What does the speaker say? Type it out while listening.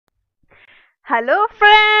Hello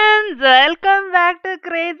friends, welcome back to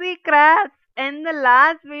Crazy Crafts. In the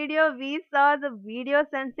last video, we saw the video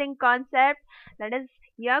sensing concept. That is,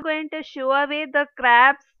 you are going to show away the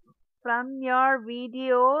crabs from your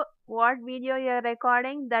video. What video you are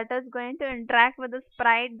recording that is going to interact with the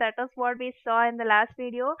sprite. That is what we saw in the last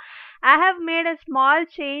video. I have made a small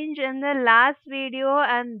change in the last video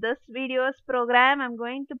and this video's program. I'm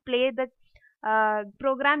going to play the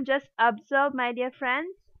program. Just observe, my dear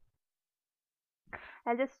friends.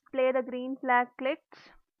 I'll just play the green flag clicked.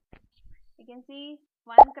 You can see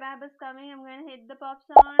one crab is coming. I'm going to hit the pop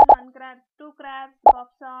sound. One crab, two crabs, pop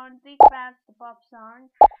sound, three crabs, the pop sound.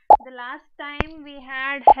 The last time we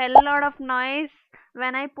had hell lot of noise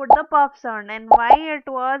when I put the pop sound, and why it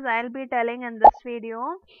was I'll be telling in this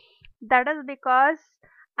video. That is because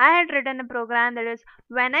I had written a program that is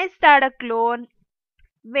when I start a clone,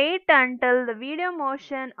 wait until the video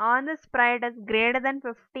motion on the sprite is greater than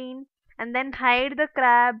 15 and then hide the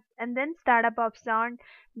crab and then start a pop sound.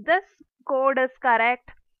 This code is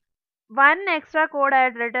correct. One extra code I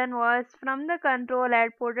had written was from the control I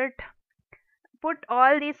had put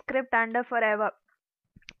all these script under forever.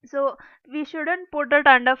 So we shouldn't put it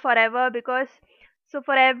under forever because so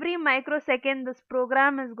for every microsecond this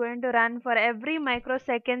program is going to run. For every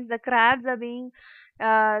microsecond the crabs are being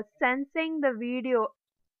sensing the video.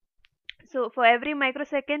 So for every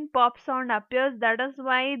microsecond pop sound appears. That is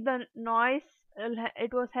why the noise,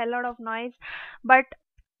 it was hell lot of noise. But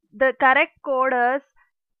the correct code is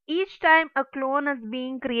each time a clone is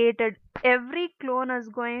being created, every clone is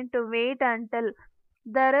going to wait until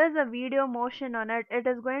there is a video motion on it. It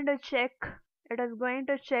is going to check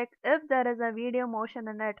if there is a video motion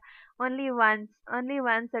in it. Only once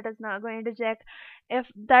it is not going to check. If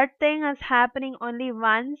that thing is happening only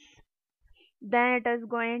once, then it is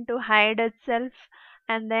going to hide itself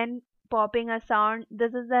and then popping a sound.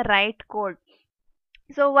 This is the right code.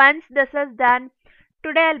 So once this is done,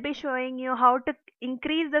 today I'll be showing you how to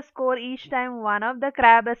increase the score each time one of the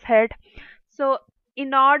crab is hit. So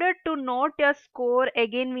in order to note your score,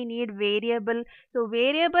 again we need variable. So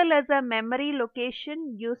variable is a memory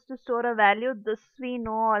location used to store a value. This we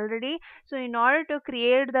know already. So in order to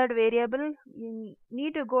create that variable, you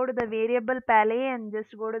need to go to the variable palette and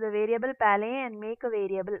just go to the variable palette and make a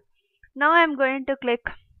variable. Now I'm going to click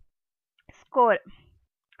score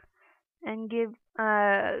and give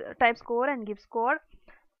type score and give score.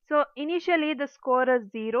 So initially the score is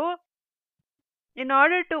 0. In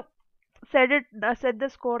order to set the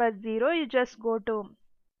score as 0, you just go to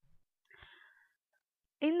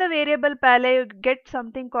in the variable palette you get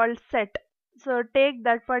something called set. So take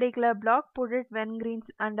that particular block, put it when green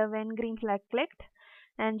flag clicked,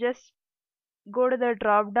 and just go to the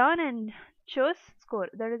drop down and choose score.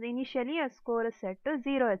 That is initially a score is set to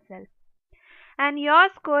 0 itself, and your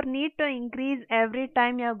score need to increase every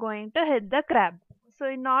time you're going to hit the crab. So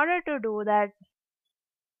in order to do that,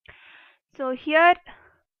 so here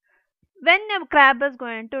when a crab is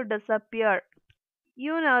going to disappear,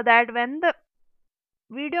 you know that when the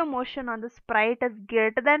video motion on the sprite is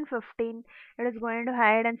greater than 15, it is going to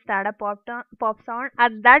hide and start a pop sound.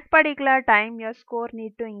 At that particular time your score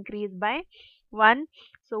need to increase by 1.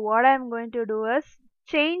 So what I'm going to do is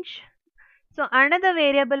change. So under the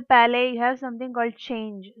variable palette you have something called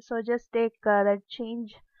change. So just take that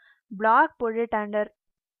change block, put it under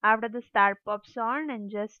after the start pop sound,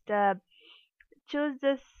 and just choose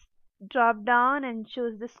this drop down and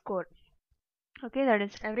choose the score. Okay, that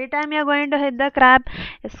is every time you're going to hit the crab,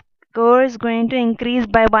 score is going to increase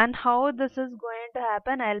by 1. How this is going to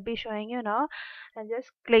happen, I'll be showing you now. And just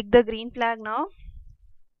click the green flag now.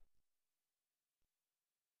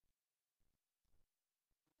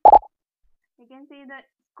 You can see the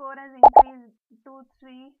score has increased 2,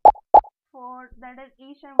 3, 4. That is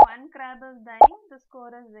each time one crab is dying, the score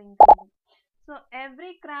is increasing. So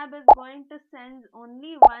every crab is going to sense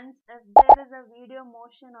only once if there is a video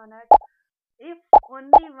motion on it. If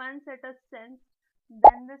only once it is sensed,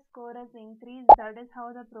 then the score is increased. That is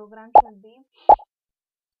how the program should be.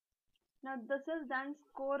 Now this is done,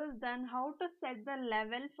 score is done. How to set the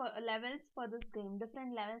levels for this game,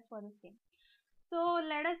 different levels for this game. So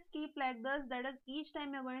let us keep like this. That is each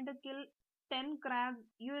time you're going to kill 10 crabs,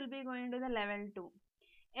 you will be going to the level 2.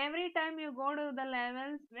 Every time you go to the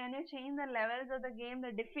levels, when you change the levels of the game,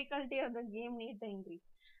 the difficulty of the game needs to increase.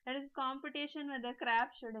 That is competition with the crab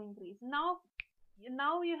should increase. Now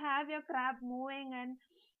you have your crab moving and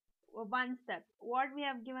one step. What we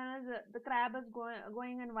have given is the crab is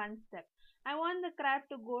going in one step. I want the crab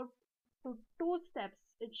to go to two steps.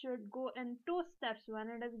 It should go in two steps when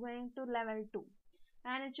it is going to level 2,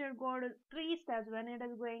 and it should go to three steps when it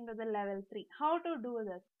is going to the level 3. How to do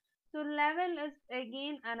this? So level is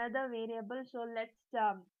again another variable. So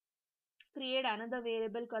let's create another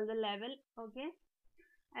variable called the level. Okay,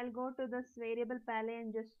 I'll go to this variable palette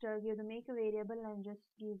and just give the make a variable and just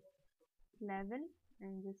give level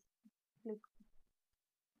and just click.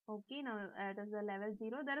 Okay, now it is the level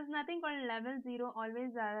 0. There is nothing called level 0.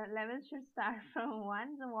 Always levels should start from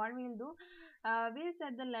 1. So what we'll do, we'll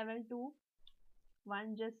set the level to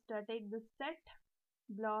 1. Just take the set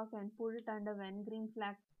block and put it under when green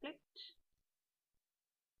flag clicked.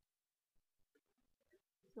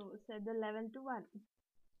 So set the level to 1.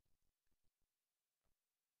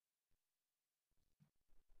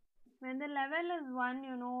 When the level is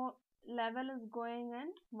 1, level is going in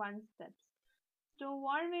 1 steps. So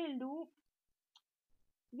what we'll do,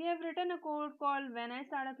 we have written a code called when I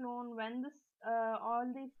start a clone, when this all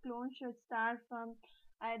these clones should start from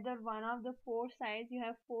either one of the 4 sides. You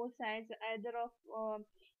have 4 sides, either of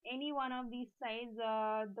any one of these sides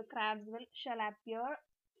the crabs will shall appear.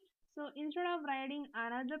 So instead of writing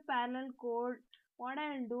another parallel code, what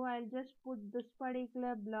I'll do, I'll just put this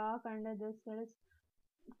particular block under this. That is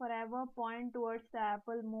forever point towards the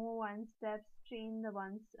apple, move 1 step, change the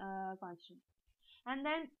ones constant. And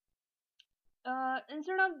then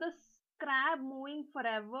instead of this crab moving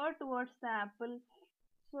forever towards the apple,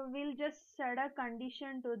 so we'll just set a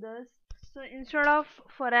condition to this. So instead of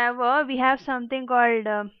forever, we have something called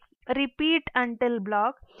repeat until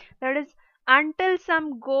block. That is, until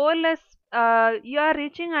some goal is you are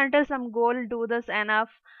reaching until some goal, do this enough.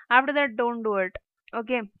 After that, don't do it.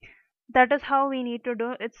 Okay, that is how we need to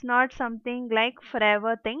do. It's not something like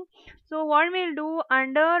forever thing. So what we'll do,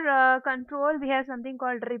 under control, we have something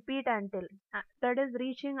called repeat until. That is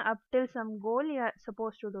reaching up till some goal you are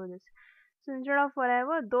supposed to do this. So instead of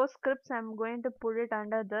forever, those scripts I'm going to put it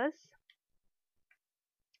under this.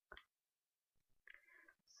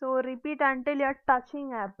 So repeat until you're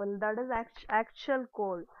touching apple. That is actual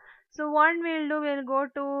code. So what we'll do, we'll go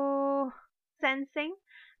to sensing.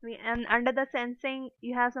 And under the sensing,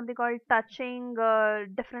 you have something called touching,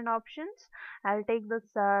 different options. I'll take this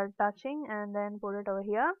touching and then put it over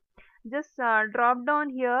here. Just drop down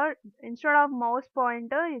here. Instead of mouse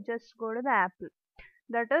pointer, you just go to the apple.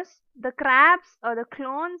 That is, the crabs or the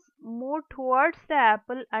clones move towards the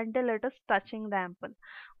apple until it is touching the apple.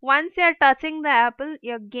 Once you are touching the apple,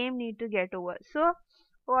 your game need to get over. So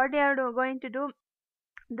what you are going to do,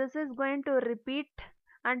 this is going to repeat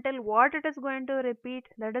until what it is going to repeat,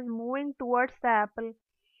 that is moving towards the apple.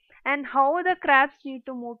 And how the crabs need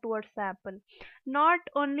to move towards the apple, not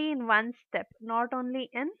only in 1 step, not only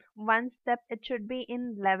in 1 step, it should be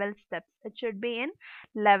in level steps, it should be in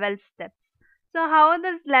level steps. So how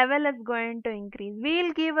this level is going to increase, we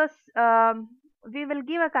will give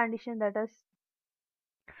a condition, that is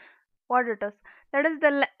what it is, that is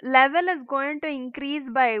the level is going to increase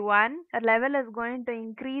by 1, a level is going to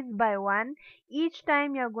increase by 1 each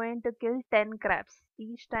time you're going to kill 10 crabs.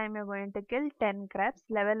 Each time you're going to kill 10 crabs,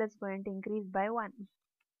 level is going to increase by 1.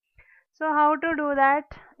 So how to do that,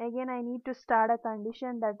 again I need to start a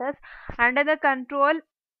condition, that is under the control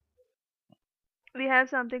we have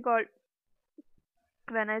something called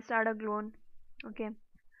when I start a clone. Okay,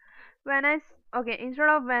 okay, instead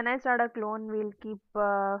of when I start a clone, we'll keep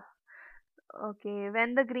okay,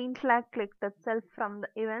 when the green flag clicked itself from the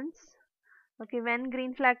events. Okay, when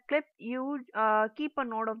green flag clicked, you keep a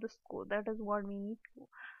note of the score. That is what we need to.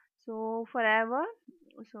 So forever,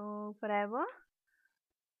 so forever,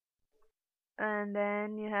 and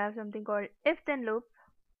then you have something called if then loop.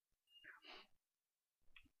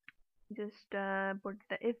 Just put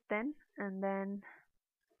the if then, and then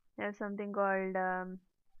you have something called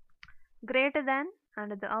greater than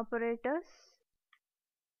under the operators,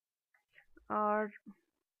 or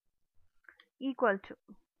equal to.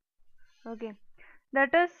 Okay,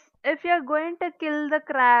 that is, if you're going to kill the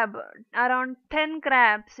crab, around 10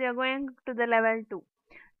 crabs, you're going to the level 2.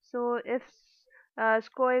 So if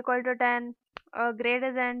score equal to 10 or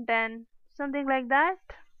greater than 10, something like that,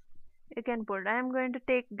 you can put. I'm going to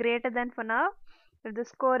take greater than for now. If the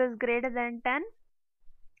score is greater than 10,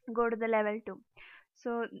 go to the level 2.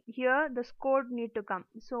 So here the score need to come.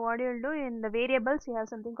 So what you'll do, in the variables you have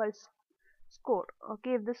something called score.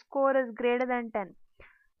 Okay, if the score is greater than 10,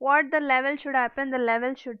 what the level should happen, the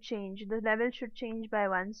level should change, the level should change by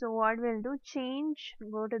 1. So what we'll do, change,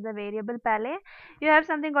 go to the variable palette, you have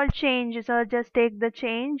something called change. So just take the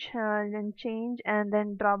change, then change, and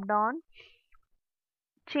then drop down,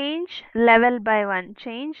 change level by 1,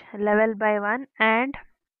 change level by 1, and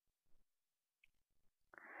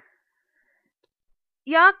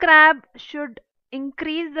your crab should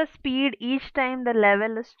increase the speed each time the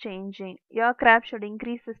level is changing. Your crab should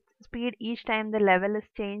increase the speed each time the level is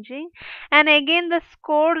changing. And again, the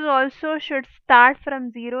scores also should start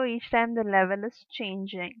from 0 each time the level is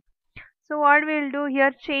changing. So what we'll do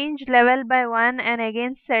here, change level by 1 and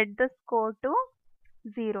again set the score to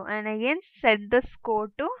 0 and again set the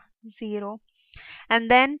score to 0. And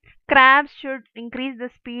then crabs should increase the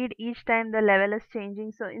speed each time the level is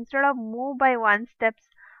changing. So instead of move by 1 steps,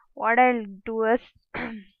 what I'll do is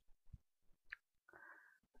I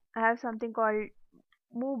have something called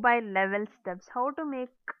move by level steps. How to make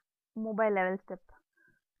move by level step?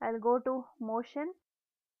 I'll go to motion,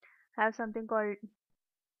 have something called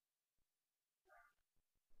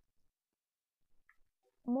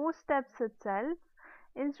move steps itself.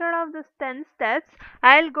 Instead of this 10 steps,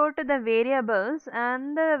 I'll go to the variables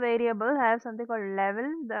and the variable have something called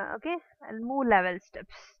level. Okay, I'll move level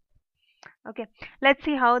steps. Okay, let's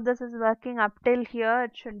see how this is working. Up till here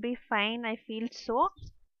it should be fine, I feel so.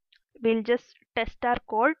 We'll just test our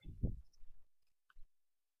code.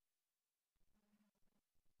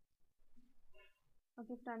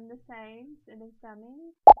 Okay, from the sides it is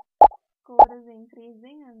coming, score is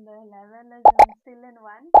increasing and the level is still in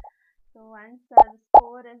 1. So once the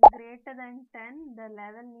score is greater than 10, the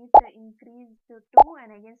level needs to increase to 2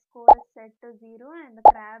 and again score is set to 0 and the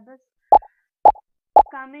crab is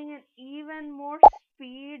coming in even more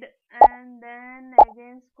speed and then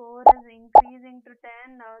again score is increasing to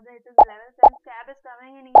 10. Now that it is level 10, crab is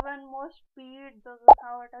coming in even more speed. This is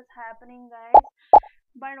how it is happening, guys.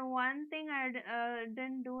 But one thing I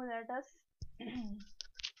didn't do, that is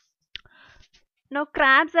now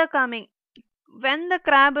crabs are coming. When the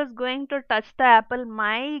crab is going to touch the apple,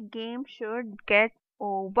 my game should get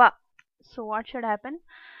over. So what should happen?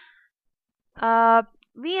 Uh,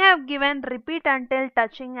 we have given repeat until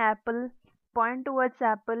touching apple, point towards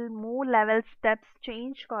apple, move level steps,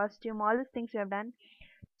 change costume, all these things we have done.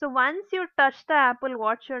 So once you touch the apple,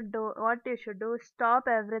 what you should do, stop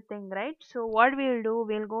everything, right? So what we'll do,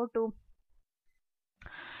 we'll go to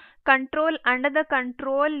control. Under the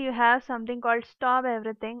control you have something called stop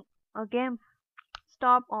everything. Okay,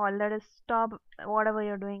 stop all, that is stop whatever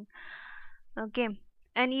you're doing. Okay,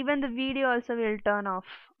 and even the video also will turn off.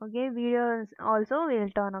 Okay, video also will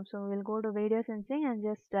turn off. So we'll go to video sensing and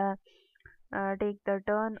just take the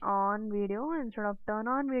turn on video. Instead of turn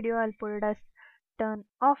on video, I'll put it as turn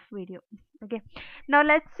off video. Okay, now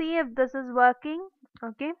let's see if this is working.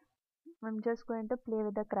 Okay, I'm just going to play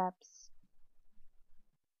with the crabs.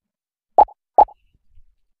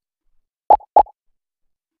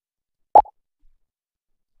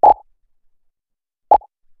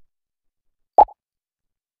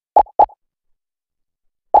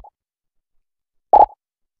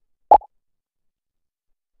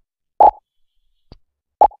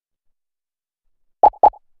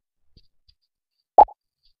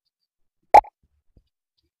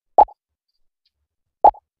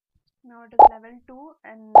 Now it is level 2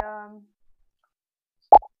 and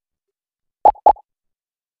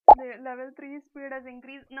the level 3 speed has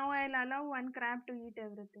increased. Now I'll allow one crab to eat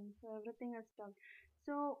everything. So everything has stopped.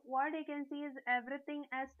 So what I can see is everything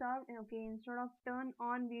has stopped. Okay, instead of turn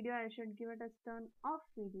on video, I should give it as turn off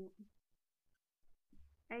video.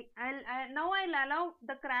 Now I'll allow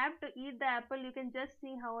the crab to eat the apple. You can just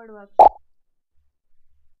see how it works.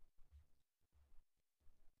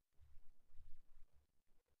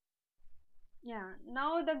 Yeah,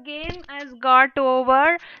 now the game has got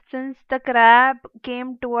over since the crab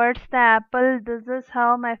came towards the apple. This is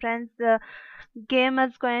how, my friends, the game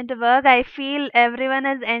is going to work. I feel everyone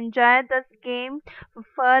has enjoyed this game. For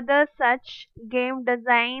further such game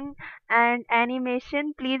design and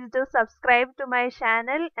animation, please do subscribe to my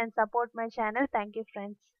channel and support my channel. Thank you,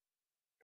 friends.